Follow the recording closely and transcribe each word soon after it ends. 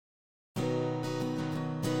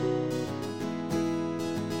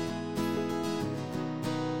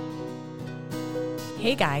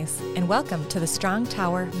Hey guys, and welcome to the Strong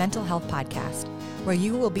Tower Mental Health Podcast, where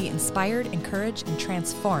you will be inspired, encouraged, and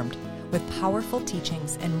transformed with powerful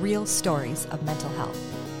teachings and real stories of mental health.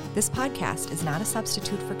 This podcast is not a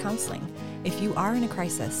substitute for counseling. If you are in a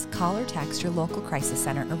crisis, call or text your local crisis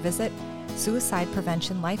center or visit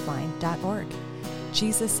suicidepreventionlifeline.org.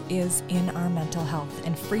 Jesus is in our mental health,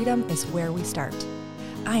 and freedom is where we start.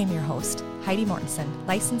 I am your host, Heidi Mortensen,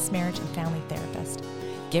 licensed marriage and family therapist.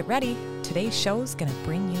 Get ready. Today's show is going to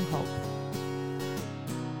bring you hope.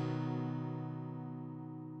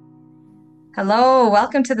 Hello,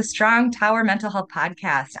 welcome to the Strong Tower Mental Health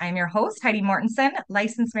Podcast. I'm your host, Heidi Mortensen,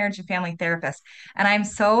 licensed marriage and family therapist, and I'm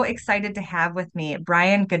so excited to have with me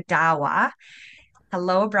Brian Godawa.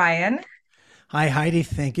 Hello, Brian. Hi, Heidi.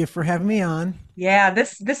 Thank you for having me on. Yeah,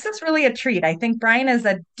 this is really a treat. I think Brian is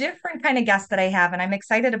a different kind of guest that I have, and I'm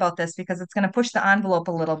excited about this because it's going to push the envelope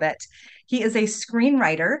a little bit. He is a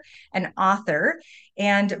screenwriter, an author,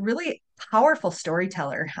 and really powerful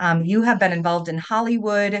storyteller. You have been involved in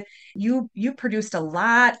Hollywood. You produced a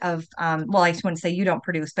lot of well, I wouldn't say you don't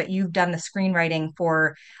produce, but you've done the screenwriting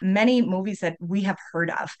for many movies that we have heard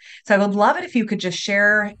of. So I would love it if you could just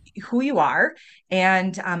share who you are,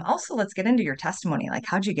 and also let's get into your testimony. Like,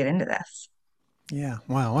 how'd you get into this? Yeah.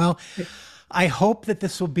 Wow. Well, I hope that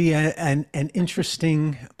this will be an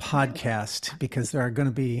interesting podcast because there are going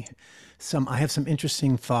to be I have some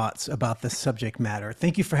interesting thoughts about the subject matter.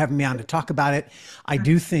 Thank you for having me on to talk about it. I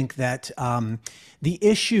do think that the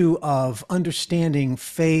issue of understanding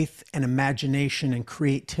faith and imagination and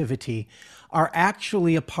creativity are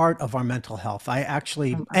actually a part of our mental health.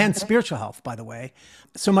 And spiritual health, by the way,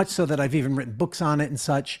 so much so that I've even written books on it and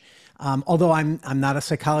such. Although I'm not a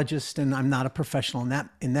psychologist and I'm not a professional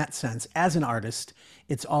in that sense, as an artist,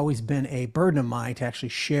 it's always been a burden of mine to actually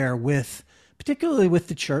share particularly with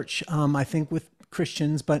the church. I think with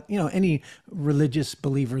Christians, but any religious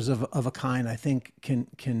believers of a kind, I think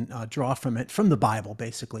can draw from it, from the Bible,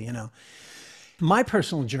 basically. My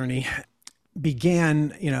personal journey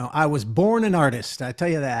began. I was born an artist. I tell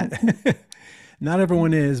you that. Not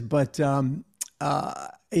everyone is, but.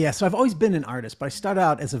 Yeah, so I've always been an artist, but I started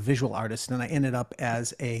out as a visual artist, and I ended up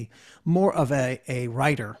as more of a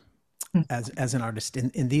writer as an artist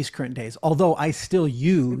in these current days. Although I still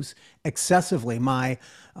use excessively my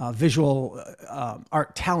visual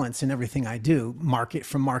art talents in everything I do,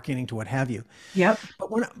 from marketing to what have you. Yep.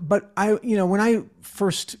 When I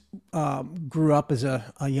first grew up as a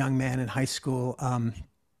young man in high school,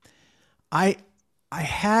 I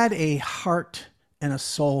had a heart and a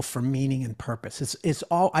soul for meaning and purpose.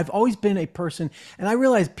 I've always been a person, and I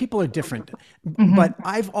realize people are different, but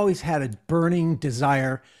I've always had a burning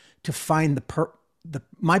desire to find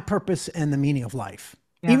my purpose and the meaning of life.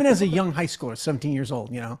 Yeah. Even as a young high schooler, 17 years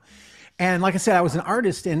old, And like I said, I was an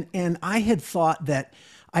artist, and I had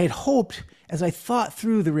hoped, as I thought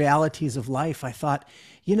through the realities of life, I thought,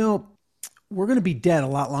 we're going to be dead a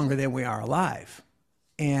lot longer than we are alive.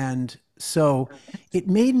 And so it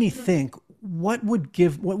made me think, what would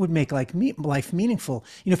make life meaningful?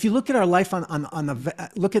 If you look at our life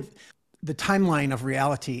look at the timeline of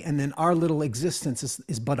reality, and then our little existence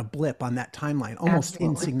is but a blip on that timeline, almost Absolutely.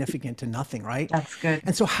 Insignificant to nothing, right? That's good.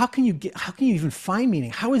 And so how can you even find meaning?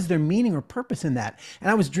 How is there meaning or purpose in that? And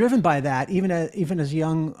I was driven by that even as a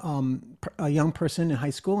young person in high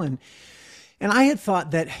school, and I had thought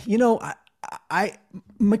that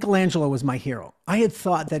Michelangelo was my hero. I had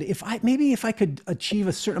thought that if I could achieve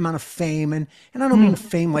a certain amount of fame, and I don't mean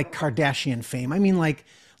fame like Kardashian fame. I mean like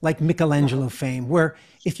Michelangelo fame, where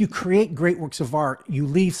if you create great works of art, you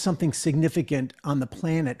leave something significant on the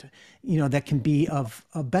planet, that can be of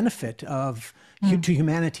benefit to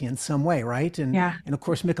humanity in some way, right? And of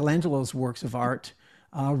course, Michelangelo's works of art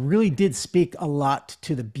really did speak a lot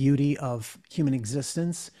to the beauty of human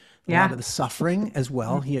existence. A lot of the suffering as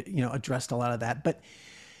well. He, addressed a lot of that. But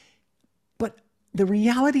the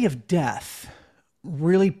reality of death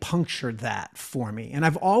really punctured that for me. And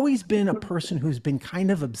I've always been a person who's been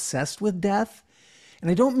kind of obsessed with death.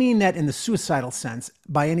 And I don't mean that in the suicidal sense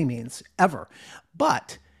by any means, ever.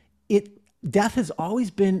 But death has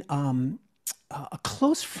always been a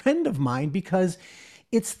close friend of mine, because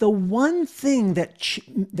it's the one thing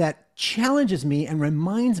that challenges me and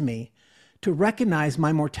reminds me to recognize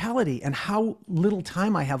my mortality and how little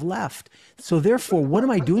time I have left. So therefore, what am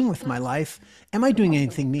I doing with my life? Am I doing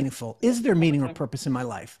anything meaningful? Is there meaning or purpose in my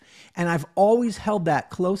life? And I've always held that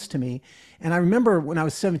close to me. And I remember when I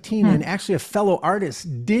was 17, and actually a fellow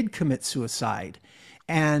artist did commit suicide.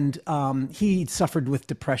 And he suffered with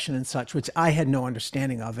depression and such, which I had no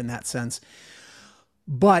understanding of in that sense.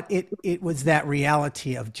 But it was that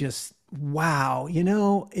reality of just wow, you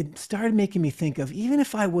know, it started making me think of, even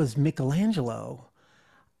if I was Michelangelo,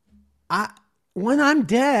 I when I'm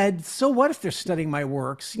dead, so what if they're studying my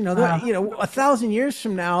works? You know, Wow. 1,000 years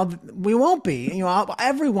from now, we won't be. You know,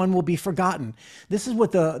 everyone will be forgotten. This is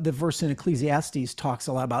what the verse in Ecclesiastes talks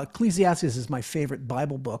a lot about. Ecclesiastes is my favorite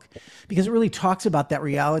Bible book because it really talks about that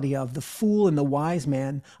reality of the fool and the wise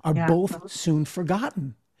man are Yeah. both soon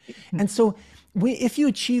forgotten. And so, if you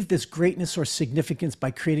achieve this greatness or significance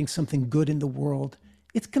by creating something good in the world,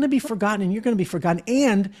 it's going to be forgotten and you're going to be forgotten.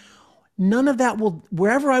 And none of that will,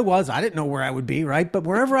 wherever I was, I didn't know where I would be, right? But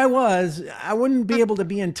wherever I was, I wouldn't be able to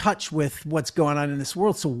be in touch with what's going on in this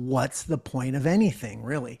world. So what's the point of anything,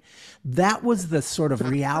 really? That was the sort of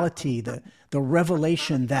reality, the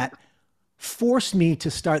revelation that forced me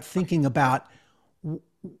to start thinking about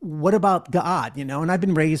what about God, you know? And I've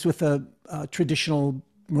been raised with a traditional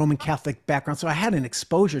Roman Catholic background, so I had an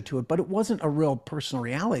exposure to it, but it wasn't a real personal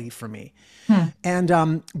reality for me. Hmm.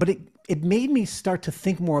 And but it made me start to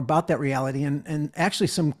think more about that reality. And actually,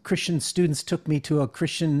 some Christian students took me to a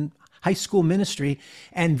Christian high school ministry,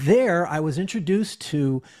 and there I was introduced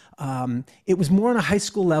to. It was more on a high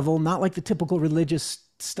school level, not like the typical religious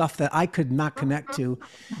stuff that I could not connect to. You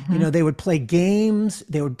Mhm. know, they would play games,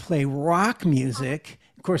 they would play rock music.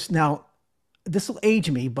 Of course, now this will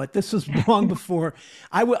age me, but this was long before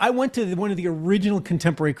I went to one of the original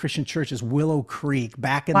contemporary Christian churches, Willow Creek,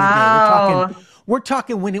 back in the day. Wow. We're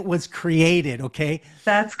talking when it was created. Okay,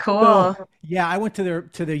 That's so cool. yeah, I went to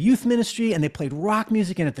their youth ministry and they played rock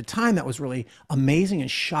music, and at the time that was really amazing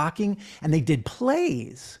and shocking. And they did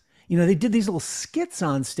plays. You know, they did these little skits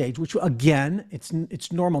on stage, which again, it's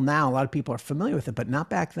normal now. A lot of people are familiar with it, but not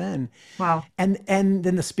back then. Wow. And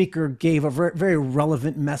then the speaker gave a very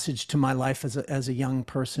relevant message to my life as a young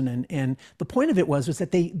person. And the point of it was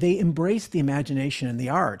that they embraced the imagination and the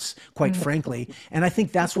arts, quite Mm. frankly. And I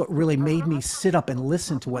think that's what really made me sit up and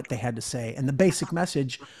listen to what they had to say. And the basic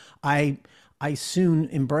message I I soon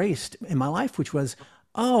embraced in my life, which was,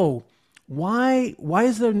 oh, why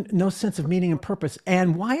is there no sense of meaning and purpose,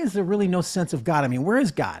 and why is there really no sense of God? I mean, where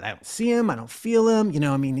is God? I don't see him, I don't feel him, you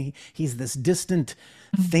know. I mean, he's this distant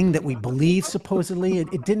thing that we believe, supposedly.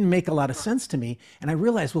 It didn't make a lot of sense to me, and I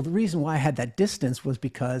realized, well, the reason why I had that distance was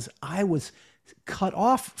because I was cut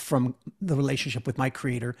off from the relationship with my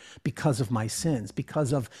creator because of my sins,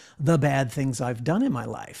 because of the bad things I've done in my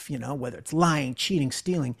life, you know, whether it's lying, cheating,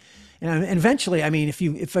 stealing. And eventually, I mean, if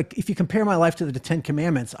you compare my life to the Ten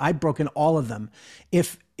Commandments, I've broken all of them.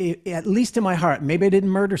 If at least in my heart, maybe I didn't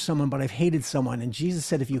murder someone, but I've hated someone. And Jesus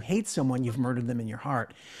said, if you hate someone, you've murdered them in your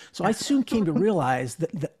heart. So I soon came to realize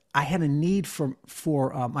that I had a need for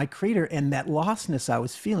my creator, and that lostness I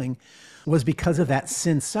was feeling was because of that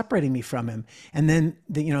sin separating me from him. And then,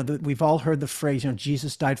 we've all heard the phrase,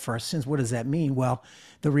 Jesus died for our sins. What does that mean? Well,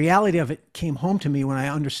 the reality of it came home to me when I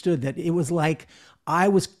understood that it was like I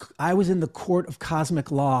was in the court of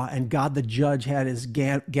cosmic law, and God the judge had his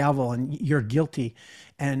gavel, and you're guilty,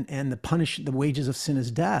 and the wages of sin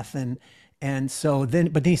is death. And so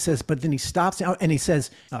but then he stops out and he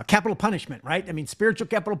says, capital punishment, right? I mean, spiritual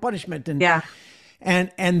capital punishment. Yeah.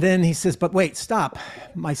 And then he says, but wait, stop.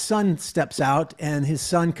 My son steps out, and his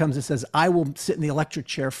son comes and says, I will sit in the electric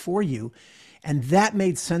chair for you. And that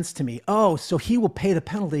made sense to me. Oh, so he will pay the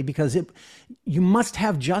penalty because you must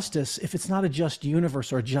have justice. If it's not a just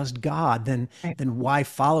universe or a just God, then Right. why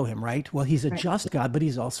follow him, right? Well, he's a Right. just God, but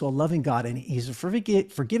he's also a loving God, and he's a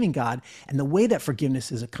forgiving God. And the way that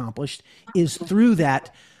forgiveness is accomplished is through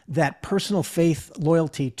that personal faith,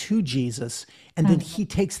 loyalty to Jesus. And then Mm. he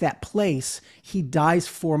takes that place. He dies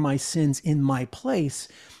for my sins in my place.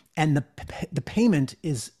 And the payment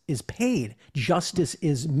is paid. Justice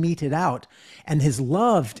is meted out. And his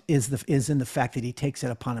love is in the fact that he takes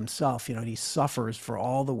it upon himself. You know, he suffers for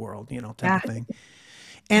all the world, type Yeah. of thing.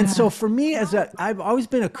 And Yeah. so for me, I've always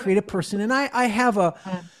been a creative person, and I have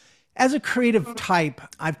Mm. as a creative type,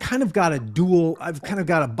 I've kind of got a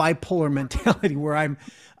bipolar mentality where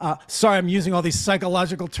sorry, I'm using all these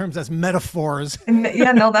psychological terms as metaphors,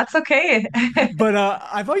 Yeah, no, that's okay. but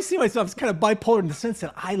I've always seen myself as kind of bipolar in the sense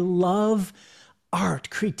that I love art,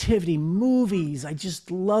 creativity, movies. I just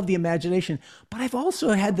love the imagination, but I've also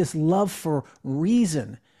had this love for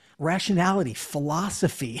reason, rationality,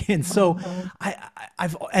 philosophy, and so Mhm.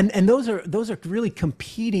 I've and those are really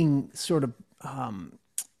competing sort of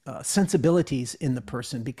sensibilities in the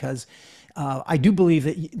person, because I do believe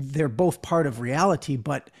that they're both part of reality,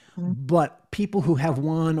 Mhm. but people who have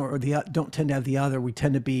one or don't tend to have the other. We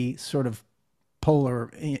tend to be sort of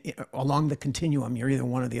polar along the continuum. You're either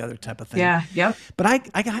one or the other type of thing. Yeah. Yep. But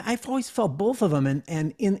I've always felt both of them,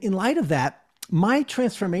 and in light of that, my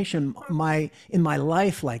transformation, in my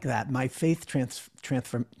life like that, my faith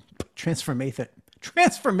transformation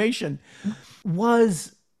transformation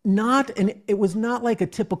was not, and it was not like a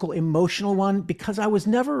typical emotional one, because I was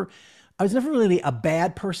never really a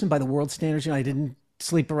bad person by the world standards. You know, I didn't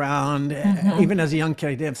sleep around. Hmm. Even as a young kid,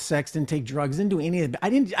 I didn't have sex, didn't take drugs, didn't do any of it. I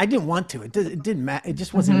didn't want to. It didn't matter. It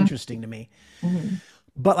just wasn't Hmm. interesting to me. Hmm.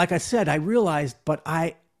 But like I said, I realized,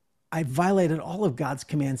 I violated all of God's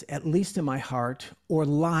commands, at least in my heart, or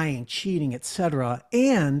lying, cheating, etc.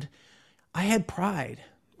 And I had pride.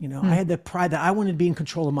 You know, I Hmm. had the pride that I wanted to be in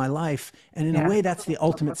control of my life. And in a Yeah. way, that's the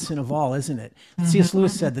ultimate sin of all, isn't it? C.S.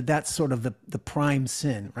 Lewis Hmm. said that that's sort of the prime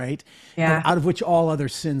sin, right? And Yeah. out of which all other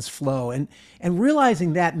sins flow. And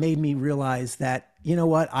realizing that made me realize that, you know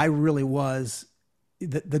what, I really was,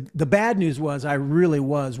 the bad news was I really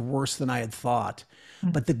was worse than I had thought.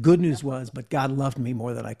 But the good news was, but God loved me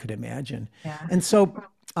more than I could imagine. Yeah. And so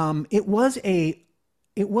it was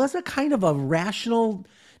a kind of a rational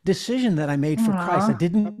decision that I made for Christ. I Aw.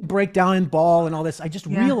 didn't break down and bawl and all this. I just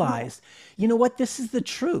Yeah. realized, you know what, this is the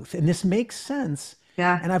truth and this makes sense.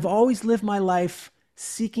 Yeah. And I've always lived my life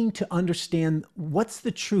seeking to understand what's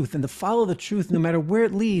the truth and to follow the truth no matter where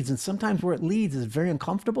it leads. And sometimes where it leads is very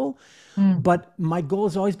uncomfortable. Mm. But my goal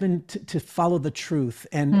has always been to follow the truth.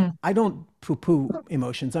 And Mm. I don't poo-poo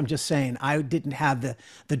emotions. I'm just saying I didn't have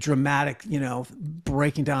the dramatic, you know,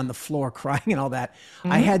 breaking down on the floor, crying and all that.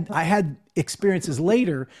 Mm. I had experiences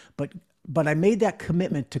later, but I made that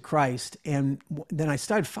commitment to Christ, and then I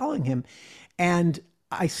started following him, and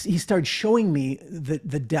he started showing me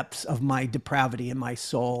the depths of my depravity in my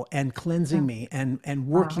soul and cleansing me and Wow.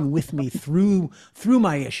 working with me through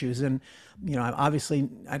my issues. And you know, obviously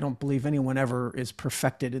I don't believe anyone ever is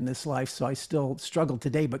perfected in this life, so I still struggle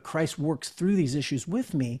today, but Christ works through these issues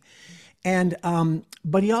with me. And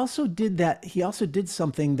but he also did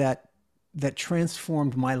something that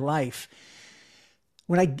transformed my life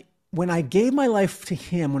when I gave my life to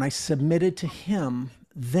him, when I submitted to him.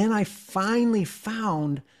 Then I finally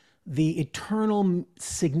found the eternal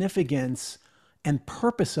significance and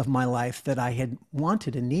purpose of my life that I had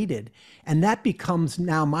wanted and needed. And that becomes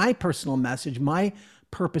now my personal message. My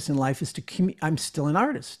purpose in life is I'm still an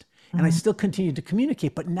artist and I Mm. still continue to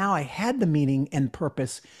communicate, but now I had the meaning and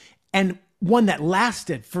purpose, and one that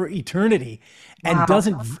lasted for eternity and Wow.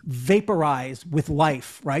 doesn't vaporize with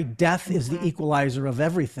life, right? Death is the Mhm. equalizer of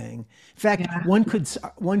everything. In fact, Yeah. one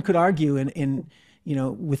could argue in you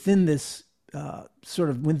know, within this sort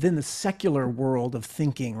of within the secular world of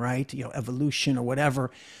thinking, right? You know, evolution or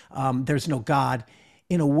whatever. There's no God.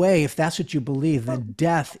 In a way, if that's what you believe, then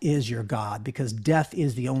death is your God, because death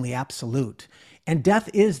is the only absolute, and death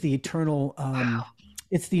is the eternal.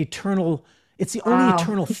 It's the eternal. It's the only Wow.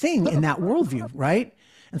 eternal thing in that worldview, right?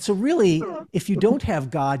 And so, really, if you don't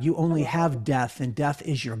have God, you only have death, and death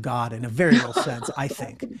is your God in a very real sense, I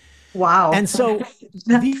think. Wow. And so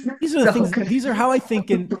That's these are the so things, good. these are how I think,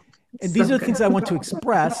 and these So are the good. things I want to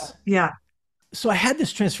express. Yeah. So I had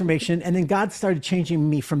this transformation, and then God started changing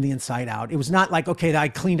me from the inside out. It was not like, okay, that I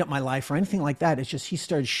cleaned up my life or anything like that. It's just he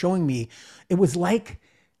started showing me. It was like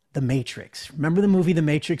The Matrix. Remember the movie The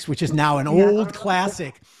Matrix, which is now an Yeah. old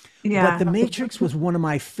classic, but Yeah. The Matrix was one of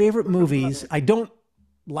my favorite movies. I don't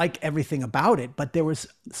like everything about it, but there was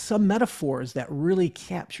some metaphors that really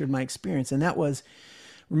captured my experience, and that was,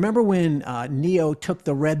 remember when Neo took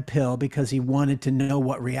the red pill because he wanted to know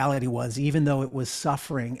what reality was, even though it was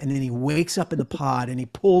suffering, and then he wakes up in the pod and he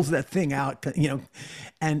pulls that thing out, you know,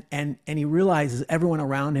 and he realizes everyone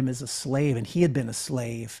around him is a slave, and he had been a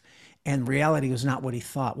slave, and reality was not what he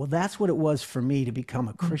thought. Well, that's what it was for me to become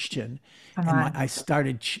a Christian, Come and on. I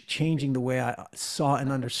started changing the way I saw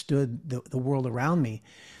and understood the world around me,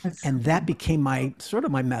 That's so and that became my sort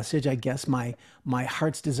of my message, I guess, my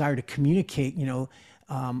heart's desire to communicate, you know,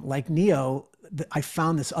 like Neo. I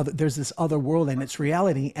found there's this other world and it's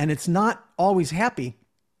reality, and it's not always happy,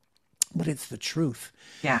 but it's the truth.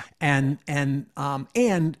 yeah. And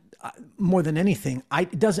more than anything,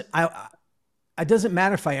 it doesn't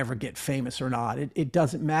matter if I ever get famous or not. It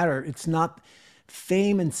doesn't matter. It's not,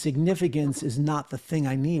 fame and significance is not the thing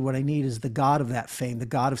I need. What I need is the God of that fame, the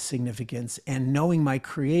God of significance, and knowing my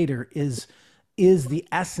creator is the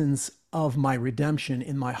essence of my redemption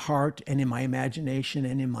in my heart and in my imagination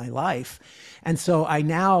and in my life. And so I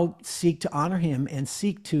now seek to honor him and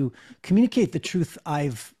seek to communicate the truth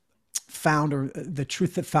I've found, or the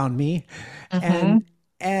truth that found me. Hmm.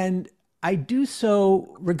 And I do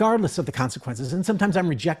so regardless of the consequences. And sometimes I'm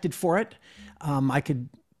rejected for it. I could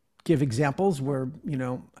give examples where, you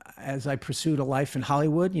know, as I pursued a life in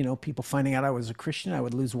Hollywood, you know, people finding out I was a Christian, I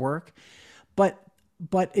would lose work. But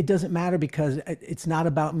but it doesn't matter because it's not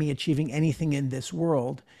about me achieving anything in this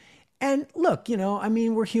world. And look, I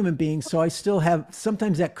mean, we're human beings, so I still have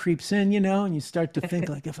sometimes that creeps in, and you start to think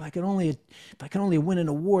like if I can only win an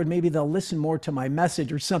award, maybe they'll listen more to my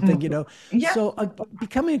message or something. Yeah. So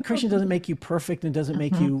becoming a Christian doesn't make you perfect and doesn't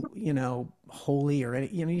make Mhm. you, holy or any,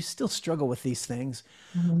 you still struggle with these things.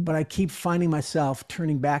 Mhm. But I keep finding myself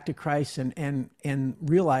turning back to Christ and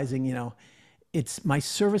realizing, it's my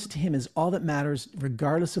service to him is all that matters,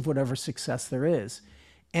 regardless of whatever success there is.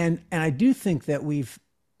 And I do think that we've,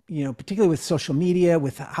 particularly with social media,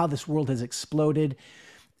 with how this world has exploded,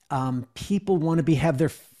 people want to have their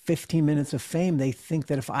 15 minutes of fame. They think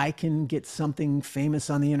that if I can get something famous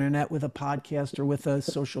on the internet with a podcast or with a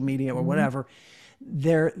social media or Mhm. whatever,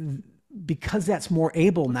 they're because that's more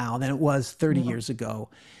able now than it was 30 Mhm. years ago.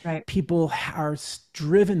 Right. People are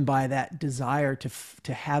driven by that desire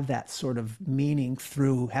to have that sort of meaning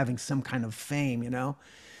through having some kind of fame.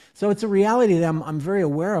 So it's a reality that I'm very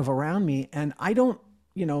aware of around me. And I don't,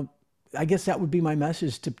 I guess that would be my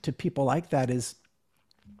message to people like that is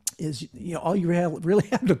all you really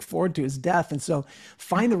have to look forward to is death. And so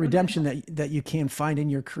find the redemption that you can find in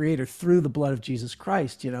your creator through the blood of Jesus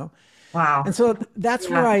Christ. Wow. And so that's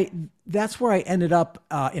where Yeah. I ended up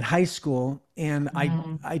in high school, and I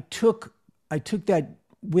Mhm. I took I took that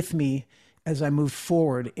with me as I moved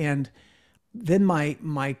forward, and then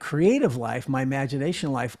my creative life, my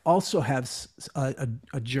imagination life, also has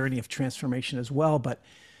a journey of transformation as well. But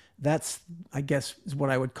that's, I guess, is what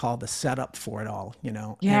I would call the setup for it all. And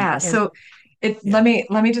Yeah. and So yeah,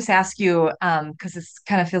 let me just ask you, because this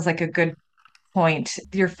kind of feels like a good point.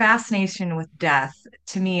 Your fascination with death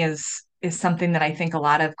to me is something that I think a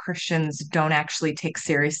lot of Christians don't actually take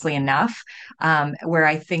seriously enough. Where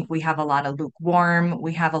I think we have a lot of lukewarm,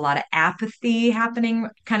 we have a lot of apathy happening,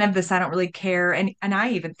 kind of this I don't really care. And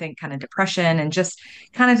I even think kind of depression and just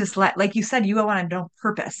kind of just like you said, you want to know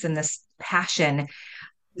purpose and this passion.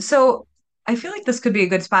 So I feel like this could be a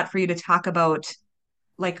good spot for you to talk about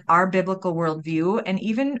like our biblical worldview and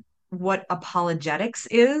even what apologetics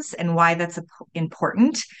is and why that's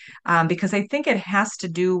important. Because I think it has to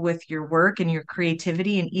do with your work and your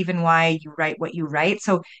creativity and even why you write what you write.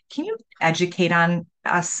 So, can you educate on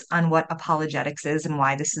us on what apologetics is and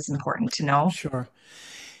why this is important to know? sure.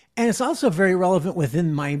 And it's also very relevant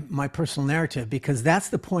within my personal narrative because that's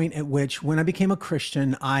the point at which when I became a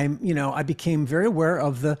Christian, I became very aware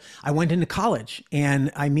of I went into college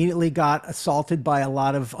and I immediately got assaulted by a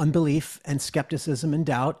lot of unbelief and skepticism and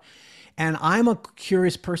doubt. And I'm a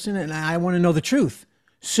curious person and I want to know the truth.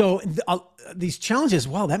 So these challenges,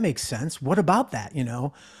 well, that makes sense. What about that?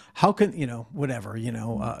 How can, whatever,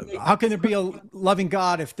 how can there be a loving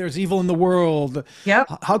God if there's evil in the world? Yep.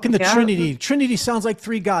 How can the Yeah. Trinity sounds like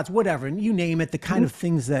three gods, whatever, and you name it, the kind of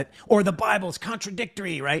things or the Bible's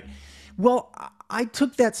contradictory, right? Well, I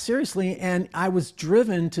took that seriously and I was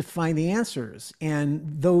driven to find the answers. And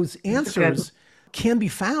those This is good. answers can be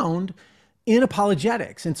found in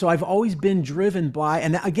apologetics. And so I've always been driven by,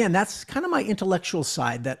 and again, that's kind of my intellectual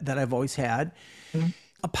side that I've always had.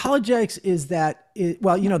 Apologetics is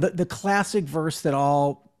well, the classic verse that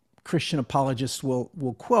all Christian apologists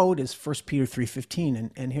will quote is 1 Peter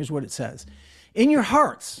 3:15. And here's what it says. In your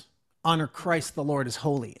hearts, honor Christ the Lord as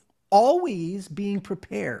holy, always being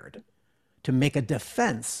prepared to make a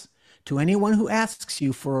defense to anyone who asks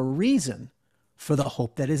you for a reason for the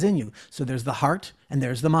hope that is in you. So there's the heart and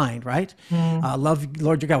there's the mind, right? Mm. Love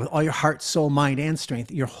Lord your God with all your heart, soul, mind, and strength.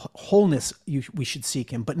 Your wholeness, we should seek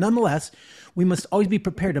him. But nonetheless, we must always be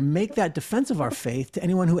prepared to make that defense of our faith to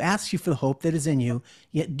anyone who asks you for the hope that is in you,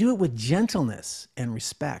 yet do it with gentleness and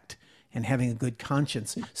respect and having a good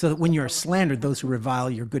conscience, so that when you are slandered, those who revile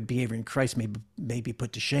your good behavior in Christ may be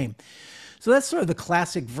put to shame. So that's sort of the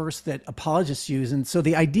classic verse that apologists use. And so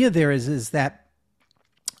the idea there is that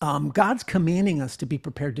God's commanding us to be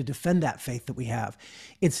prepared to defend that faith that we have.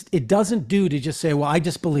 It doesn't do to just say, well, I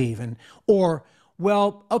just believe, or,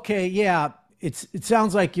 well, okay, yeah, it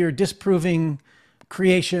sounds like you're disproving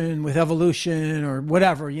creation with evolution or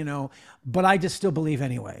whatever, but I just still believe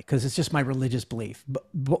anyway, because it's just my religious belief. But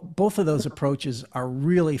both of those approaches are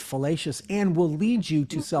really fallacious and will lead you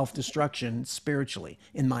to self-destruction spiritually,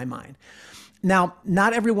 in my mind. Now,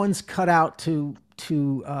 not everyone's cut out to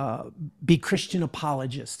be Christian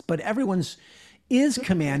apologists, but everyone's is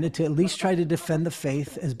commanded to at least try to defend the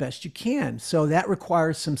faith as best you can. So that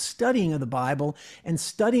requires some studying of the Bible and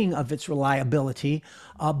studying of its reliability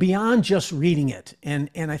beyond just reading it. And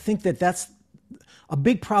I think that's a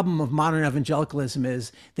big problem of modern evangelicalism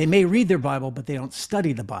is they may read their Bible, but they don't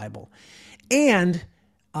study the Bible. And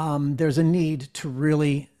there's a need to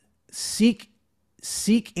really seek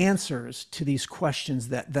seek answers to these questions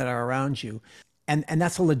that are around you. And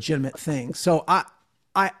that's a legitimate thing. So I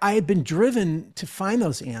had been driven to find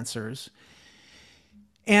those answers.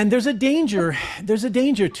 And there's a danger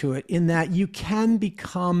to it in that you can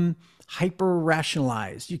become hyper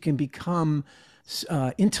rationalized. You can become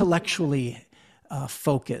intellectually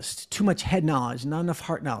focused, too much head knowledge, not enough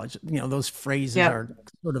heart knowledge. Those phrases Yep. are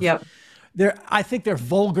sort of, Yep. I think they're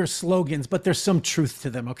vulgar slogans, but there's some truth to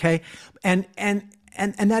them. Okay. And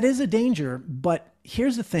that is a danger. But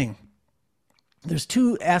here's the thing. There's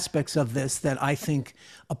two aspects of this that I think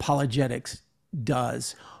apologetics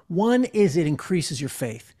does. One is it increases your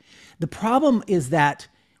faith. The problem is that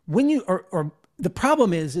when you or the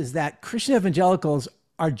problem is that Christian evangelicals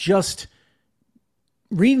are just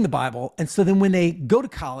reading the Bible, and so then when they go to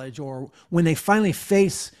college or when they finally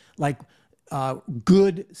face like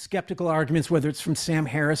good skeptical arguments, whether it's from Sam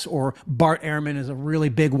Harris or Bart Ehrman is a really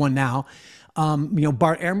big one now.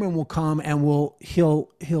 Bart Ehrman will come and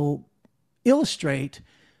he'll illustrate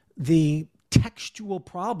the textual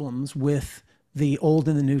problems with the Old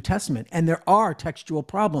and the New Testament. And there are textual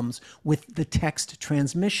problems with the text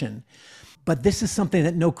transmission. But this is something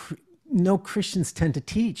that no Christians tend to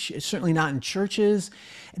teach. It's certainly not in churches.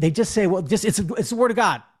 They just say, well, it's the Word of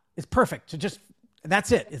God. It's perfect. So just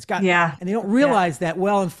that's it. It's got, Yeah. and they don't realize that,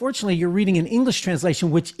 well, unfortunately, you're reading an English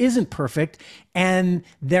translation, which isn't perfect, and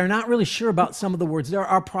they're not really sure about some of the words. There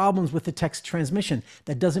are problems with the text transmission.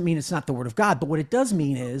 That doesn't mean it's not the Word of God, but what it does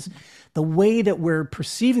mean is the way that we're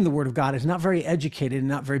perceiving the Word of God is not very educated and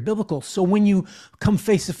not very biblical. So when you come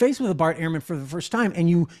face to face with a Bart Ehrman for the first time and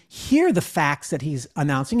you hear the facts that he's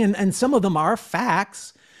announcing, and some of them are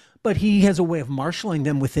facts, but he has a way of marshaling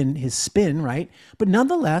them within his spin, right? But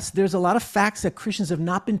nonetheless, there's a lot of facts that Christians have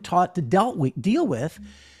not been taught to deal with.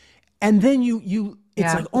 And then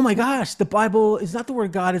it's like, oh my gosh, the Bible is not the Word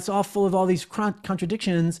of God. It's all full of all these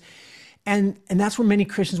contradictions. And that's where many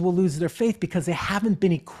Christians will lose their faith because they haven't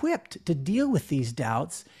been equipped to deal with these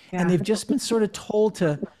doubts. Yeah. And they've just been sort of told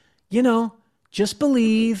to, just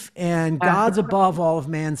believe, and God's above all of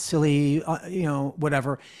man's silly,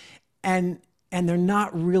 whatever. And they're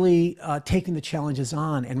not really taking the challenges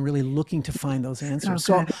on and really looking to find those answers.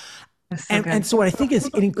 So So what I think is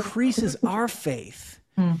it increases our faith.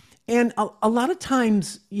 And a lot of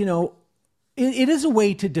times, it is a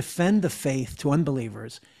way to defend the faith to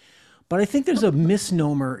unbelievers. But I think there's a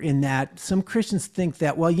misnomer in that some Christians think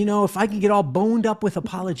that, well, if I can get all boned up with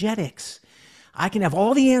apologetics, I can have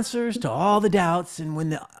all the answers to all the doubts. And when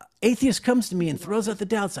the atheist comes to me and throws out the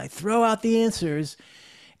doubts, I throw out the answers.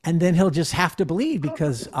 And then he'll just have to believe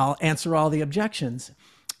because I'll answer all the objections.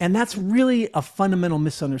 And that's really a fundamental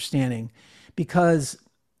misunderstanding because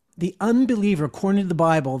the unbeliever, according to the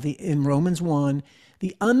Bible, in Romans 1,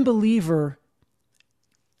 the unbeliever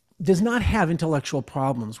does not have intellectual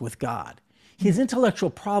problems with God. His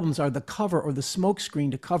intellectual problems are the cover or the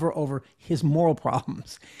smokescreen to cover over his moral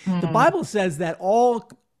problems. The Bible says that all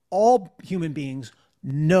human beings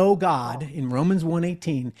know God in Romans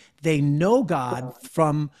 1:18. They know God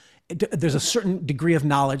there's a certain degree of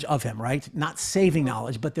knowledge of him, right? Not saving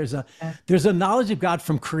knowledge, but there's a knowledge of God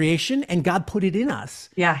from creation, and God put it in us.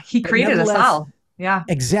 Yeah. He But created us nevertheless, all. Yeah.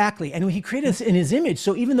 exactly. And he created us in his image.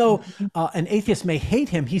 So even though an atheist may hate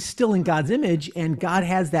him, he's still in God's image, and God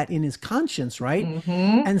has that in his conscience, right?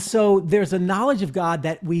 And so there's a knowledge of God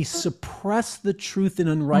that we suppress the truth in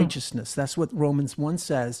unrighteousness. That's what Romans 1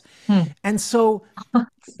 says. And so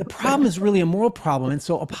the problem is really a moral problem. And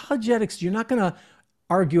so apologetics, you're not going to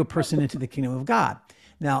argue a person into the kingdom of God.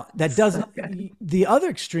 Now, that doesn't, the other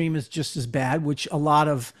extreme is just as bad, which a lot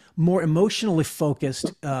of more emotionally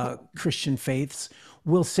focused Christian faiths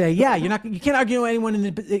will say, yeah, you can't argue anyone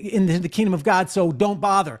in the kingdom of God, so don't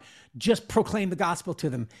bother. Just proclaim the gospel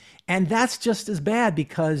to them. And that's just as bad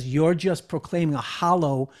because you're just proclaiming a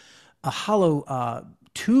hollow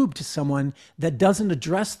tube to someone that doesn't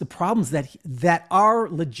address the problems that are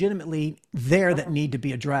legitimately there that need to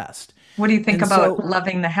be addressed. What do you think And about so,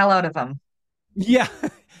 loving the hell out of them? yeah.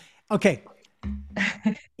 Okay.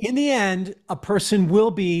 In the end, a person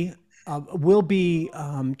will be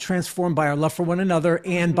transformed by our love for one another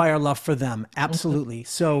and by our love for them. Absolutely.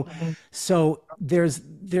 So there's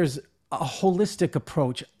a holistic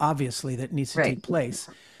approach, obviously, that needs to take place.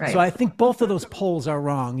 Right. So I think both of those poles are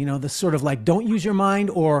wrong. The sort of like, don't use your mind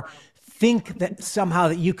or think that somehow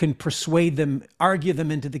that you can persuade them, argue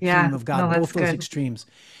them into the Yeah. kingdom of No, God, that's both those good. extremes.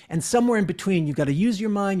 And somewhere in between, you've got to use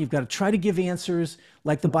your mind. You've got to try to give answers,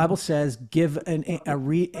 like the Bible says, give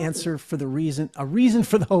answer for the reason, a reason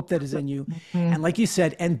for the hope that is in you. Mhm. And like you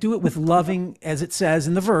said, and do it with loving, as it says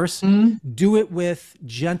in the verse, Mhm. do it with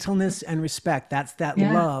gentleness and respect. That's that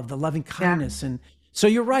Yeah. love, the loving Yeah. kindness. And so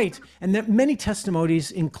you're right. And that many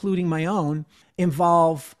testimonies, including my own,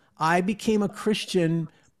 involve I became a Christian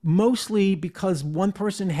mostly because one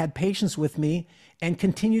person had patience with me and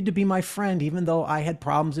continued to be my friend, even though I had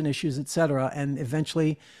problems and issues, etc. And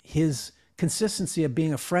eventually his consistency of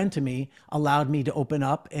being a friend to me allowed me to open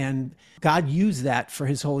up, and God used that for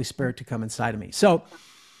his Holy Spirit to come inside of me. So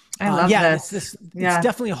I love yeah, this. it's Yeah.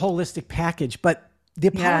 definitely a holistic package, but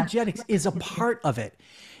the Yeah. apologetics is a part of it.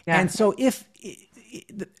 Yeah. And so if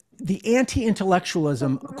the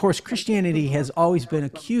anti-intellectualism, of course, Christianity has always been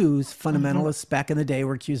accused, Mhm. fundamentalists back in the day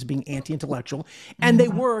were accused of being anti-intellectual, and they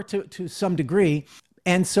Mhm. were to some degree.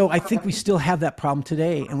 And so I think we still have that problem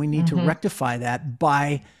today, and we need to Mhm. rectify that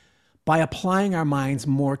by applying our minds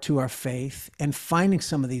more to our faith and finding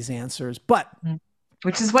some of these answers. But Mhm.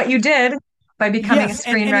 Which is what you did by becoming a yes,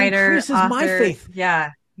 and screenwriter, increases my author. faith.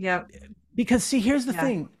 Yeah. Yep. Because see, here's the Yeah.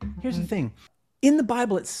 thing. Here's the Mhm. thing. In the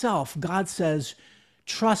Bible itself, God says,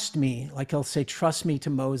 trust me. Like he'll say, trust me to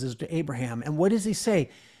Moses, to Abraham. And what does he say?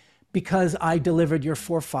 Because I delivered your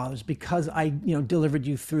forefathers, because I, delivered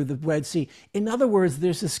you through the Red Sea. In other words,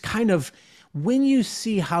 there's this kind of, when you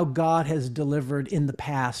see how God has delivered in the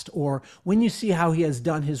past, or when you see how he has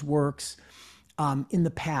done his works in the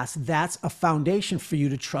past, that's a foundation for you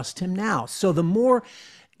to trust him now. So the more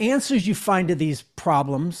answers you find to these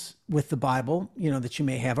problems with the Bible, that you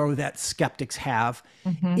may have, or that skeptics have,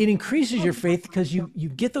 Mhm. it increases your faith because you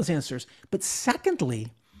get those answers. But secondly,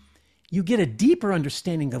 you get a deeper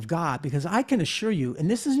understanding of God, because I can assure you, and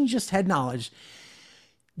this isn't just head knowledge,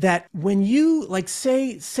 that when you like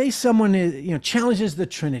say someone is, challenges the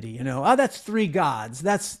Trinity, oh, that's three gods.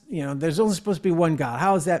 That's, there's only supposed to be one God.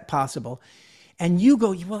 How is that possible? And you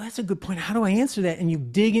go, well, that's a good point. How do I answer that? And you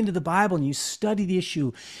dig into the Bible and you study the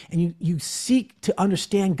issue and you seek to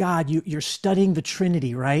understand God. You're studying the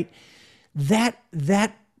Trinity, right? That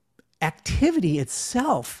activity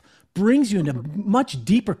itself brings you into much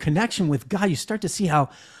deeper connection with God. You start to see how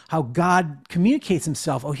God communicates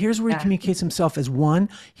himself. Oh, here's where he Yeah. communicates himself as one.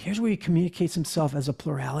 Here's where he communicates himself as a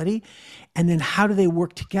plurality. And then how do they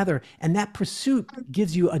work together? And that pursuit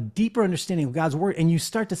gives you a deeper understanding of God's word. And you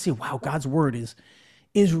start to see, wow, God's word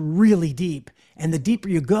is really deep. And the deeper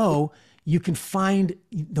you go, you can find,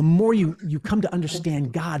 the more you come to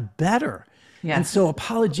understand God better. And Yes. so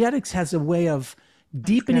apologetics has a way of That's good.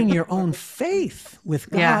 deepening your own faith with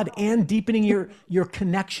Yeah. God and deepening your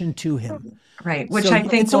connection to him. Right, which So I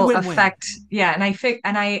think it's a will win-win. affect, yeah, and I think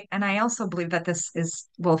and I also believe that this is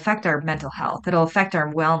will affect our mental health. It'll affect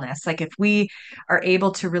our wellness. Like if we are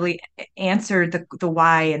able to really answer the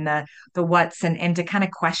why and the what's and to kind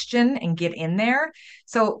of question and get in there.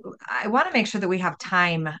 So I want to make sure that we have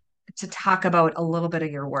time to talk about a little bit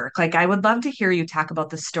of your work. Like I would love to hear you talk about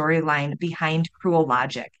the storyline behind Cruel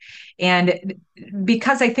Logic. And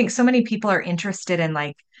because I think so many people are interested in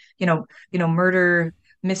like, murder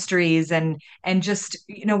mysteries and just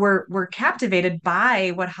we're captivated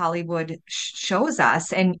by what Hollywood shows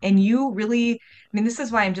us and you really, I mean, this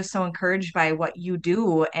is why I'm just so encouraged by what you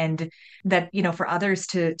do and that for others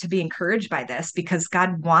to be encouraged by this because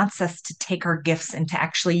God wants us to take our gifts and to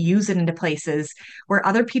actually use it into places where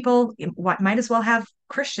other people might as well have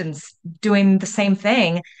Christians doing the same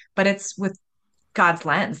thing, but it's with God's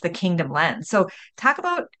lens, the kingdom lens. So talk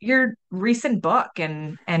about your recent book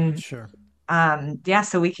and Sure. yeah,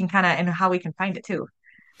 so we can kind of and how we can find it too.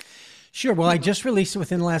 Sure. Well, I just released it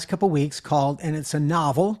within the last couple of weeks and it's a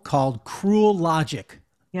novel called Cruel Logic,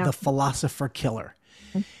 The Yep. Philosopher Killer.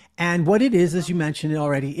 And what it is, as you mentioned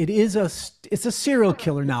already, it's a serial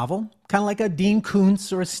killer novel, kind of like a Dean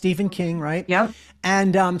Koontz or a Stephen King, right? Yep.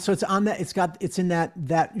 And so it's in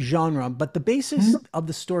that genre. But the basis Mhm. of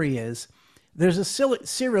the story is there's a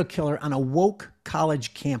serial killer on a woke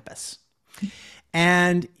college campus,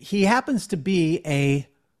 and he happens to be a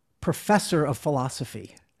professor of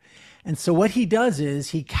philosophy. And so what he does is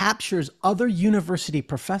he captures other university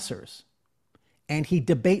professors and he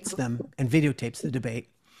debates them and videotapes the debate.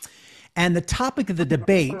 And the topic of the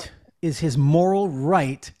debate is his moral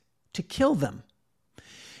right to kill them.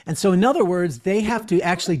 And so, in other words, they have to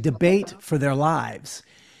actually debate for their lives.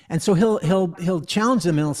 And so he'll challenge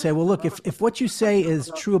them and he'll say, well, look, if what you say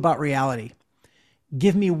is true about reality,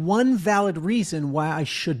 give me one valid reason why I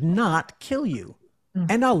should not kill you, Mm.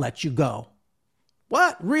 and I'll let you go.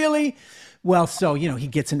 What? Really? Well, so, he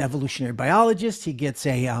gets an evolutionary biologist, he gets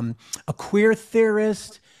a queer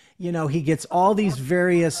theorist, he gets all these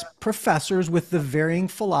various professors with the varying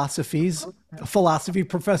philosophies, a philosophy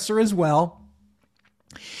professor as well,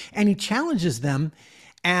 and he challenges them.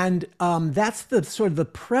 And that's the sort of the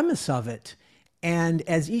premise of it. And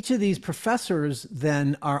as each of these professors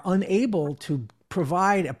then are unable to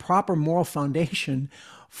provide a proper moral foundation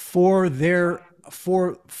for their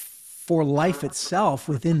for life itself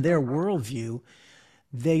within their worldview,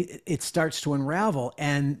 it starts to unravel.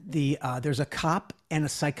 And there's a cop and a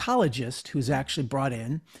psychologist who's actually brought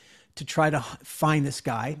in to try to find this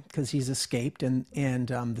guy because he's escaped, and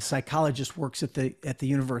the psychologist works at the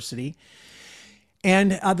university.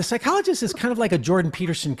 And the psychologist is kind of like a Jordan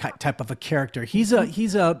Peterson type of a character. He's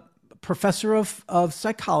a professor of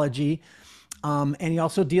psychology, and he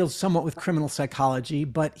also deals somewhat with criminal psychology.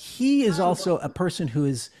 But he is also a person who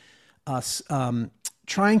is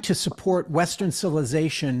trying to support Western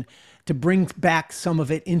civilization to bring back some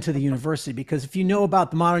of it into the university. Because if you know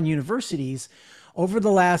about the modern universities, over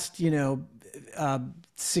the last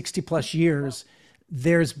 60 plus years,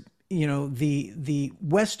 there's the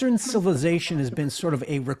Western civilization has been sort of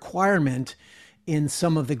a requirement in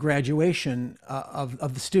some of the graduation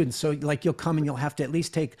of the students. So like you'll come and you'll have to at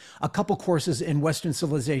least take a couple courses in Western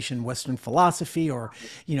civilization, Western philosophy, or,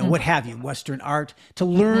 what have you, Western art, to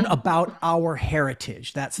learn about our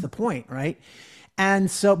heritage. That's the point, right?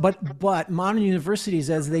 And so, but modern universities,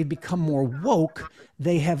 as they become more woke,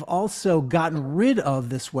 they have also gotten rid of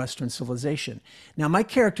this Western civilization. Now, my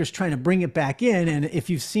character is trying to bring it back in, and if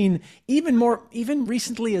you've seen even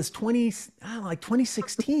recently as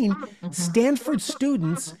 2016, Stanford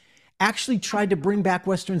students actually tried to bring back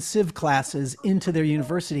Western Civ classes into their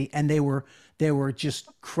university, and they were just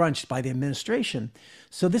crunched by the administration.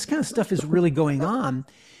 So this kind of stuff is really going on.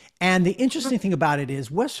 And the interesting thing about it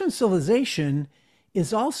is Western civilization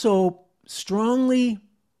is also strongly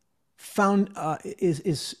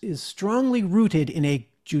is strongly rooted in a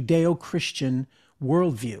Judeo-Christian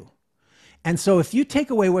worldview. And so if you take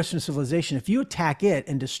away Western civilization, if you attack it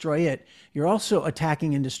and destroy it, you're also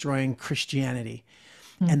attacking and destroying Christianity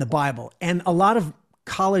and the Bible. And a lot of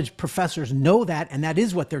college professors know that, and that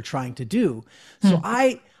is what they're trying to do. So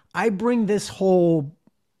I bring this whole,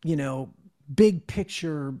 big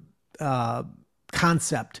picture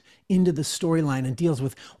concept into the storyline and deals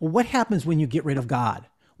with, well, what happens when you get rid of God?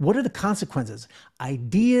 What are the consequences?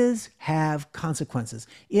 Ideas have consequences.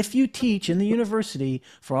 If you teach in the university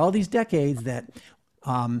for all these decades that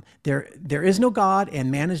there is no God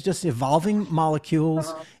and man is just evolving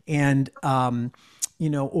molecules, and or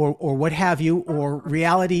what have you, or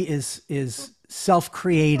reality is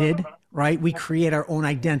self-created, right? We create our own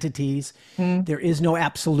identities. There is no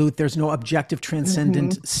absolute. There's no objective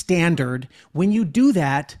transcendent standard. When you do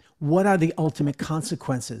that, what are the ultimate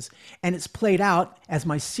consequences? And it's played out as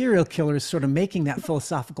my serial killer is sort of making that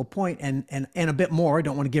philosophical point and a bit more. I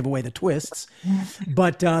don't want to give away the twists,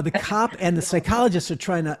 but the cop and the psychologist are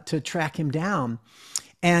trying to track him down.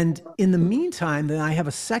 And in the meantime, then I have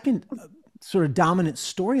a second sort of dominant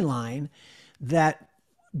storyline that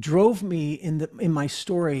drove me in my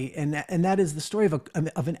story, and that is the story of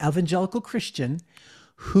an evangelical Christian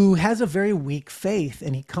who has a very weak faith,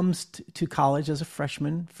 and he comes to college as a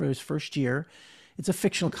freshman for his first year. It's a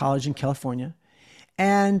fictional college in California,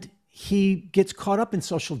 and he gets caught up in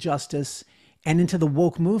social justice and into the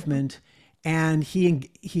woke movement, and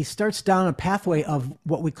he starts down a pathway of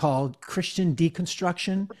what we call Christian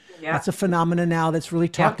deconstruction. Yeah. That's a phenomenon now that's really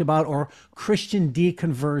talked about, or Christian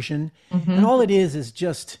deconversion. And all it is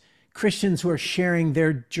just Christians who are sharing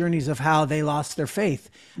their journeys of how they lost their faith.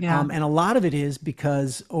 And a lot of it is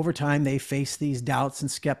because over time they face these doubts and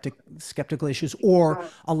skeptical issues, or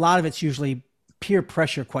a lot of it's usually peer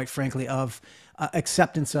pressure, quite frankly, of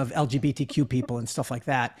acceptance of LGBTQ people and stuff like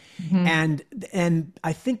that. And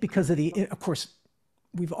I think because of course,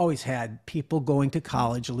 we've always had people going to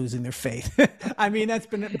college losing their faith. I mean, that's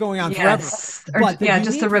been going on forever. But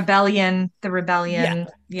just the rebellion.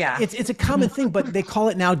 Yeah. It's a common thing, but they call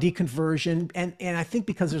it now deconversion. And I think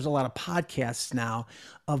because there's a lot of podcasts now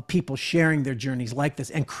of people sharing their journeys like this,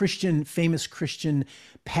 and famous Christian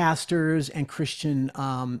pastors and Christian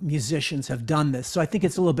musicians have done this. So I think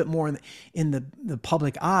it's a little bit more in the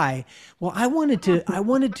public eye. Well, I wanted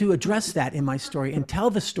to address that in my story and tell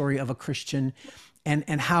the story of a Christian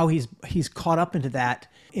and how he's caught up into that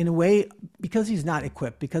in a way because he's not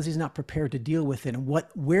equipped, because he's not prepared to deal with it. And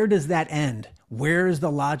where does that end? Where is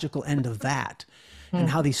the logical end of that? and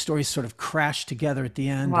Hmm. how these stories sort of crash together at the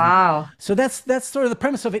end. And Wow. so that's sort of the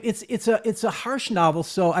premise of it. It's a harsh novel,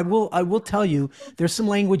 so I will tell you there's some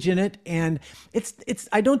language in it, and it's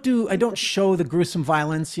I don't show the gruesome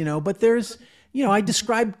violence, but there's I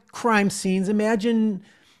describe crime scenes. Imagine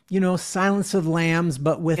Silence of the Lambs,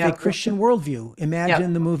 but with a Yep. Christian worldview. Yep.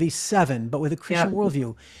 Imagine the movie Seven, but with a Christian Yep.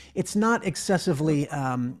 worldview. It's not excessively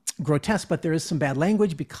grotesque, but there is some bad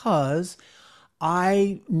language because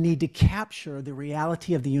I need to capture the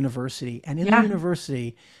reality of the university. And in the Yeah.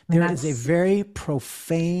 university, And there is a that's, very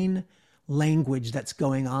profane language that's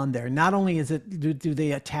going on there. Not only is it do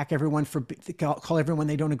they attack everyone for call everyone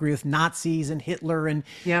they don't agree with Nazis and Hitler and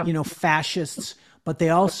yep. fascists, but they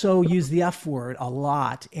also use the F word a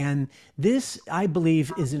lot. And this, I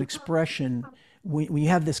believe, is an expression when you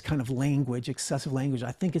have this kind of language, excessive language.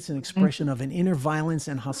 I think it's an expression of an inner violence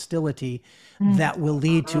and hostility that will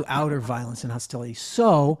lead to outer violence and hostility.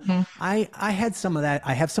 So Mm-hmm. I had some of that.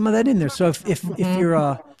 I have some of that in there. So if Hmm. you're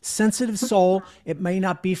a sensitive soul, it may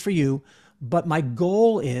not be for you. But my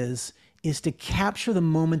goal is to capture the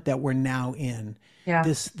moment that we're now in. Yeah.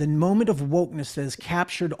 The moment of wokeness that has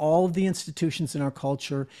captured all of the institutions in our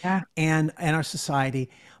culture Yeah. and our society.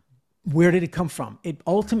 Where did it come from? It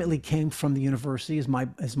ultimately came from the university, is my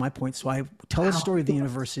point. So I tell a Wow. story of the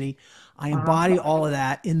university. I Wow. embody all of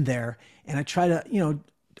that in there, and I try to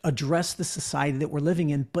address the society that we're living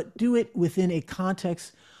in, but do it within a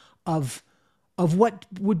context of of what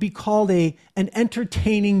would be called an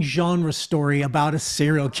entertaining genre story about a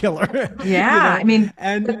serial killer, Yeah. I mean,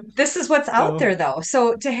 and this is what's out so there though.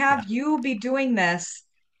 So to have yeah, you be doing this,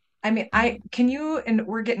 I mean, and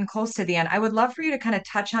we're getting close to the end. I would love for you to kind of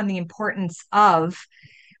touch on the importance of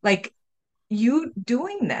like you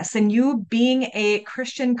doing this and you being a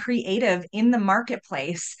Christian creative in the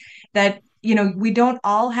marketplace that we don't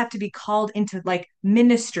all have to be called into like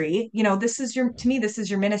ministry. This is to me this is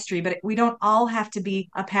your ministry, but we don't all have to be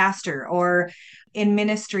a pastor or in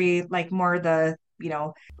ministry like more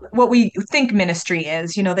what we think ministry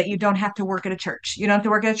is, that you don't have to work at a church. You don't have to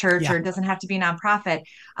work at a church or yeah. it doesn't have to be a nonprofit.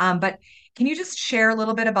 But can you just share a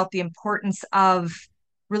little bit about the importance of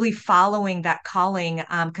really following that calling?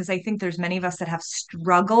 Because I think there's many of us that have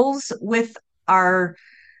struggles with our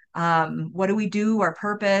what do we do, our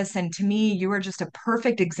purpose. And to me, you are just a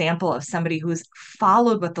perfect example of somebody who's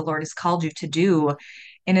followed what the Lord has called you to do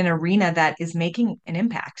in an arena that is making an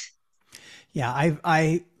impact. Yeah,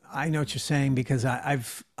 I know what you're saying because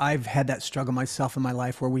I've had that struggle myself in my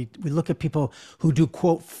life where we look at people who do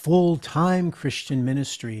quote full-time Christian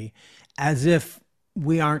ministry as if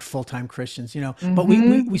we aren't full-time Christians, but we,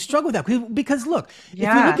 we Hmm. we struggle with that because look, if you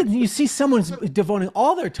Yeah. look at you see someone's devoting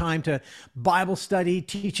all their time to Bible study,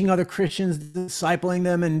 teaching other Christians, discipling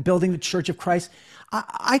them, and building the Church of Christ,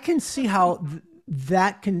 I can see how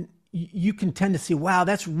that can you can tend to see, wow,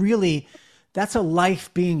 that's a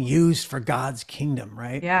life being used for God's kingdom,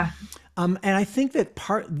 right? Yeah. And I think that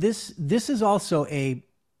this is also a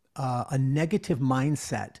negative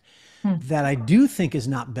mindset Hmm. that I do think is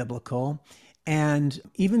not biblical. And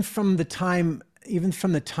even from the time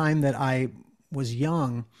that I was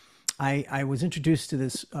young, I was introduced to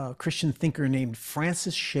this Christian thinker named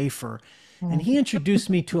Francis Schaeffer. And Hmm. he introduced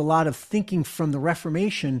me to a lot of thinking from the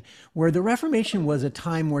Reformation, where the Reformation was a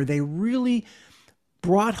time where they really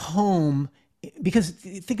brought home, because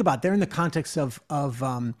think about it, they're in the context of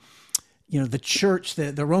the church,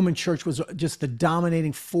 the Roman church was just the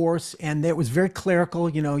dominating force, and it was very clerical.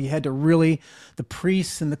 You had to really, the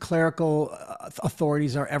priests and the clerical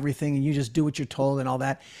authorities are everything, and you just do what you're told and all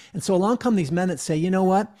that. And so along come these men that say, you know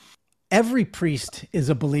what? Every priest is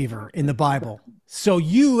a believer in the Bible. So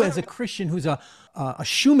you, as a Christian who's a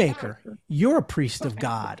shoemaker, you're a priest of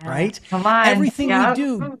God, Yeah. right? Come on. Everything we Yeah.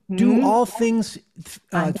 do Mhm. all things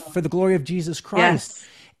for the glory of Jesus Christ. Yes.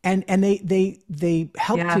 And they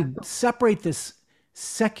help Yeah. to separate this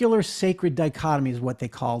secular sacred dichotomy is what they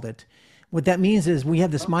called it. What that means is we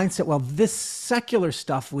have this mindset, well, this secular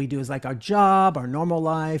stuff we do is like our job, our normal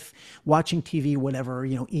life, watching TV, whatever,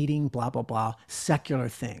 eating, blah, blah, blah, secular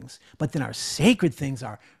things. But then our sacred things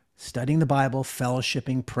are studying the Bible,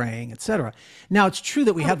 fellowshipping, praying, etc. Now, it's true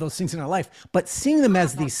that we have those things in our life, but seeing them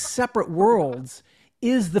as these separate worlds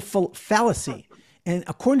is the fallacy. And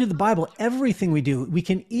according to the Bible, everything we do, we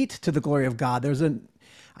can eat to the glory of God.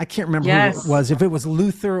 I can't remember who it Yes. was, if it was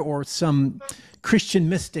Luther or some Christian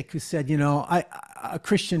mystic who said, a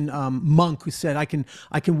Christian monk who said, I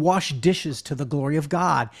can wash dishes to the glory of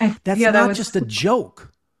God. That's Yeah, that not was, just a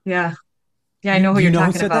joke. yeah. Yeah, I You know who do you you're know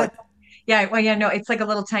who talking said about. that? Yeah, well, yeah, no, it's like a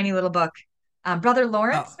little tiny little book. Brother Oh,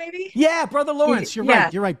 Lawrence, maybe? yeah, Brother Lawrence. You're right. Yeah.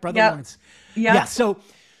 You're right, Brother Yep. Lawrence. Yeah. Yep.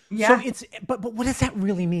 So Yeah. but what does that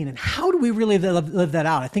really mean, and how do we really live that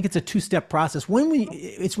out? I think it's a two-step process.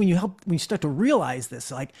 It's when you start to realize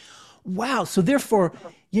this, like, wow. So therefore,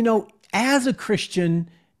 as a Christian,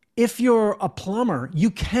 if you're a plumber,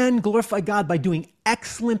 you can glorify God by doing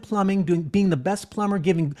excellent plumbing, being the best plumber,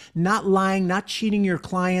 not lying, not cheating your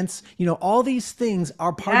clients. All these things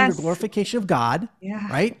are part of your Yes. glorification of God, Yeah.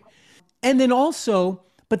 right? And then also,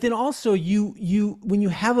 but then also you when you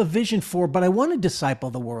have a vision for, but I want to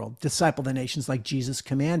disciple the world, disciple the nations like Jesus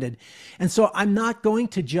commanded. And so I'm not going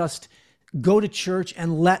to just go to church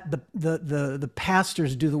and let the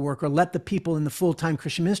pastors do the work, or let the people in the full-time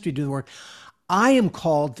Christian ministry do the work. I am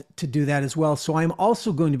called to do that as well. So I'm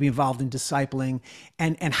also going to be involved in discipling.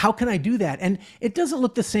 And how can I do that? And it doesn't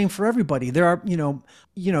look the same for everybody. There are,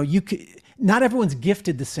 you could, not everyone's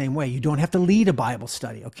gifted the same way. You don't have to lead a Bible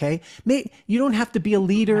study, okay? You don't have to be a Yeah.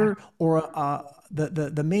 leader or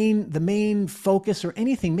the main focus or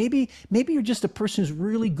anything. Maybe you're just a person who's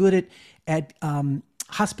really good at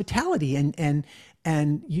hospitality, and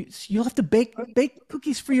you'll have to bake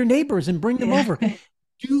cookies for your neighbors and bring them Yeah. over.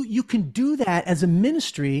 You can do that as a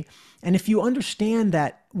ministry. And if you understand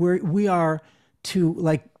that we are to,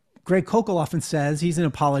 like Greg Kokel often says, he's an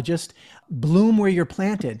apologist, bloom where you're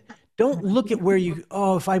planted. Don't look at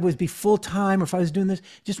if I was be full time, or if I was doing this,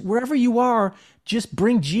 just wherever you are, just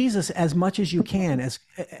bring Jesus as much as you can,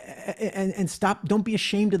 and stop. Don't be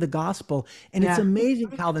ashamed of the gospel. And it's Yeah.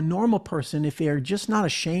 amazing how the normal person, if they're just not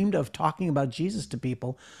ashamed of talking about Jesus to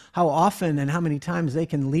people, how often and how many times they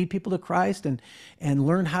can lead people to Christ, and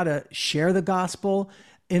learn how to share the gospel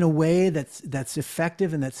in a way that's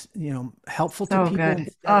effective and that's helpful to So people, good.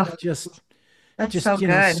 instead Oh, of just that's so just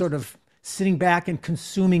good. sort of sitting back and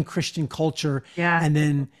consuming Christian culture. Yeah. And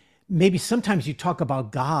then maybe sometimes you talk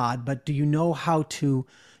about God, but do you know how to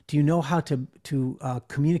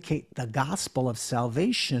communicate the gospel of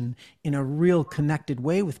salvation in a real connected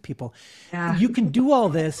way with people? Yeah. You can do all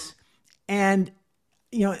this. And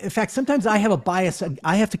in fact, sometimes I have a bias.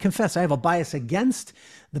 I have to confess, I have a bias against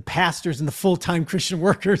the pastors and the full-time Christian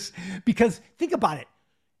workers, because think about it.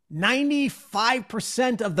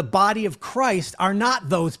 95% of the body of Christ are not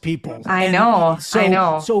those people. I And know. I so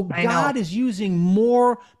know. so I know. God is using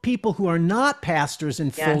more people who are not pastors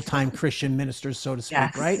and Yes. full-time Christian ministers, so to speak,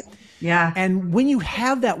 Yes. right? Yeah. And when you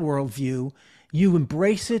have that worldview, you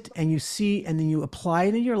embrace it, and you see, and then you apply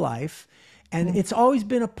it in your life. And it's always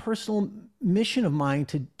been a personal mission of mine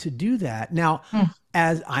to do that. Now, Mm.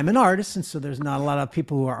 as I'm an artist, and so there's not a lot of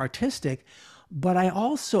people who are artistic, but I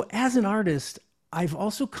also, as an artist, I've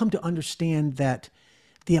also come to understand that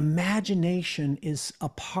the imagination is a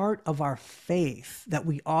part of our faith, that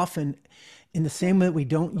we often, in the same way that we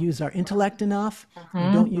don't use our intellect enough,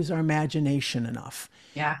 we don't Mhm. use our imagination enough.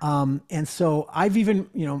 Yeah. And so I've even,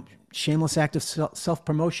 shameless act of self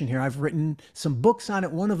promotion here. I've written some books on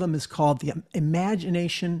it. One of them is called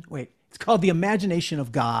it's called The Imagination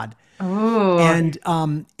of God. Oh, And it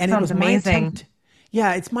sounds was my amazing. attempt,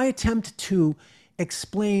 yeah, it's my attempt to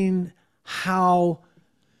explain how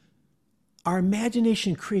our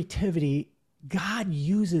imagination, creativity, God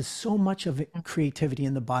uses so much of creativity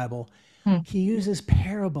in the Bible. Hmm. He uses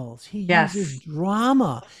parables, he uses Yes.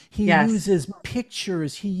 drama, he Yes. uses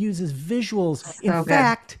pictures, he uses visuals. In So good.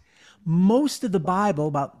 fact, most of the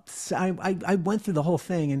Bible, I went through the whole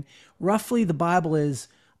thing, and roughly the Bible is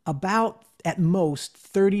about, at most,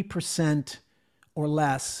 30% or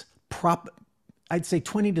less I'd say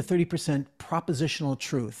 20 to 30% propositional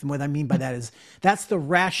truth. And what I mean by that is that's the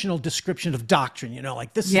rational description of doctrine,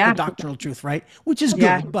 like this is the Yeah. doctrinal truth, right? Which is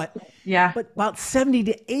Yeah. good, but Yeah. about 70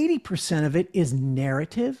 to 80% of it is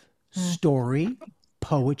narrative, Mm. story,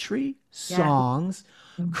 poetry, Yeah. songs,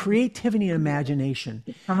 creativity, and imagination.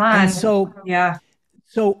 Come And on. Yeah.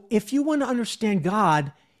 so if you want to understand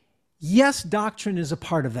God, yes, doctrine is a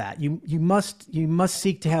part of that. You must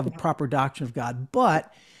seek to have a proper doctrine of God,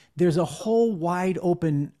 but there's a whole wide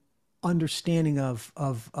open understanding of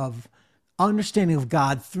understanding of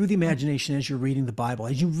God through the imagination as you're reading the Bible.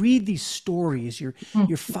 As you read these stories, you're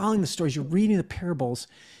following the stories, you're reading the parables,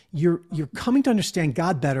 you're coming to understand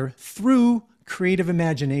God better through creative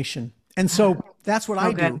imagination. And so that's what So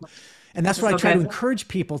I good. do. And that's what I So try to good. encourage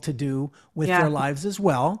people to do with their Yeah. lives as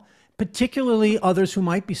well, particularly others who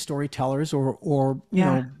might be storytellers or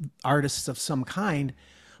Yeah. artists of some kind,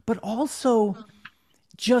 but also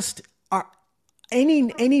just our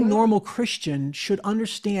any normal Christian should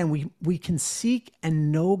understand we can seek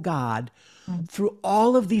and know God through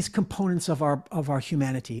all of these components of our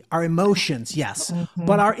humanity, our emotions, yes, but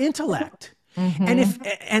Mm-hmm. our intellect, and Mm-hmm. if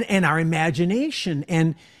and our imagination.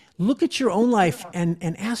 And look at your own life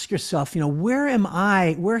and ask yourself, where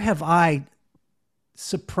have I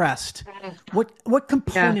suppressed? What Yeah,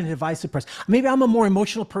 component have I suppressed? Maybe I'm a more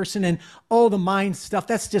emotional person and the mind stuff,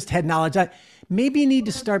 that's just head knowledge. Maybe you need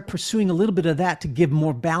to start pursuing a little bit of that to give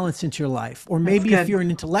more balance into your life. Or that's maybe if good. you're an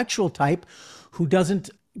intellectual type who doesn't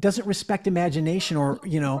respect imagination, or,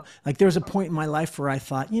 like there was a point in my life where I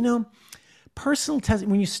thought,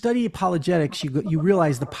 when you study apologetics, you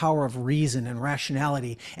realize the power of reason and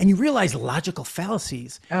rationality, and you realize logical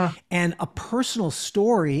fallacies. Oh, And a personal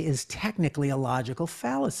story is technically a logical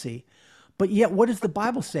fallacy. But yet, what does the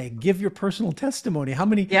Bible say? Give your personal testimony. How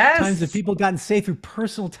many times have yes, people gotten saved through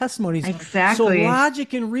personal testimonies? So exactly.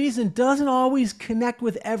 logic and reason doesn't always connect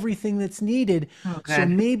with everything that's needed. Oh, So good.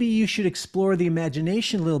 maybe you should explore the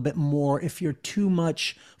imagination a little bit more if you're too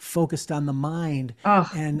much focused on the mind. Oh,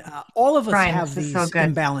 And all of us Brian, have this is so these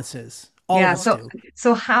good. imbalances. All of Yeah, us so do.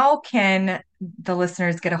 so how can the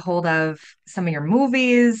listeners get a hold of some of your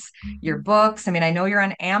movies, your books? I mean, I know you're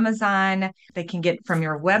on Amazon. They can get from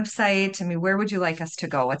your website. I mean, where would you like us to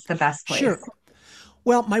go? What's the best place? Sure.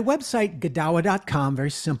 Well, my website, Godawa.com, very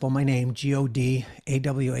simple. My name,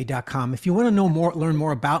 Godawa.com. If you want to know more, learn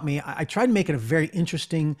more about me, I try to make it a very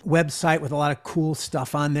interesting website with a lot of cool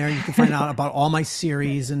stuff on there. You can find out about all my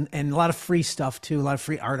series and a lot of free stuff too, a lot of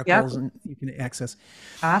free Yep. articles and you can access.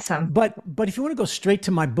 Awesome. But if you want to go straight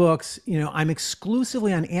to my books, I'm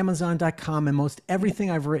exclusively on Amazon.com, and most everything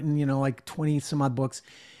I've written, like 20 some odd books,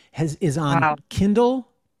 is on Wow. Kindle,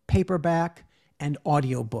 paperback, and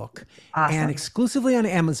audiobook, and Awesome. exclusively on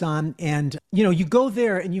Amazon. And you go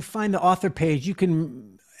there and you find the author page.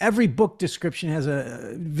 Every book description has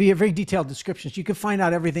a very detailed description. So you can find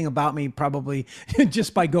out everything about me probably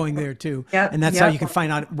just by going there too. Yep. And that's how Yep. you can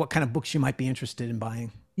find out what kind of books you might be interested in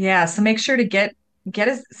buying. Yeah. So make sure to get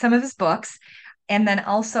some of his books and then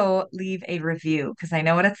also leave a review because I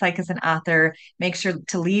know what it's like as an author. Make sure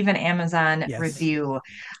to leave an Amazon Yes. review.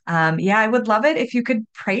 Yeah, I would love it if you could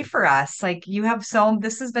pray for us. Like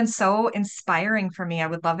this has been so inspiring for me. I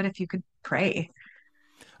would love it if you could pray.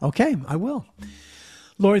 Okay, I will.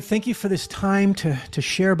 Lord, thank you for this time to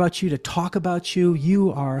share about you, to talk about you.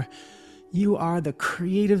 You are the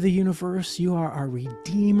creator of the universe. You are our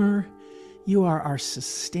redeemer. You are our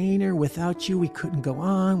sustainer. Without you, we couldn't go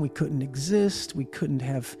on. We couldn't exist. We couldn't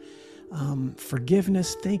have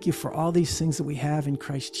forgiveness. Thank you for all these things that we have in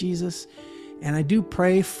Christ Jesus. And I do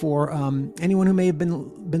pray for anyone who may have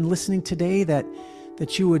been listening today that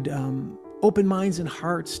you would open minds and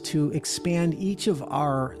hearts to expand each of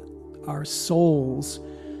our souls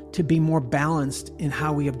to be more balanced in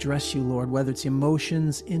how we address you, Lord, whether it's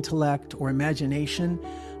emotions, intellect, or imagination.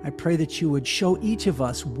 I pray that you would show each of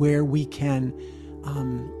us where we can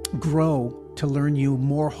grow to learn you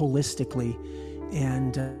more holistically.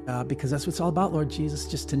 And because that's what it's all about, Lord Jesus,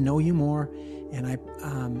 just to know you more. And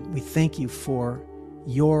we thank you for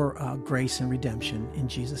your grace and redemption. In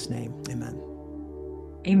Jesus' name, amen.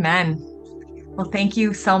 Amen. Well, thank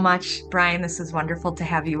you so much, Brian. This is wonderful to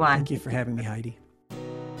have you on. Thank you for having me, Heidi.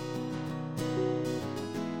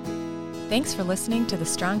 Thanks for listening to the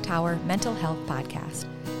Strong Tower Mental Health Podcast.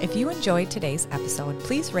 If you enjoyed today's episode,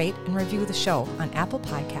 please rate and review the show on Apple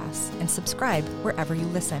Podcasts and subscribe wherever you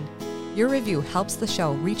listen. Your review helps the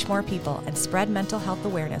show reach more people and spread mental health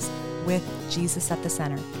awareness with Jesus at the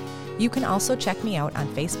center. You can also check me out on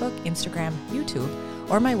Facebook, Instagram, YouTube,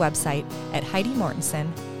 or my website at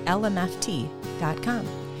HeidiMortensonLMFT.com.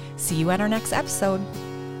 See you at our next episode.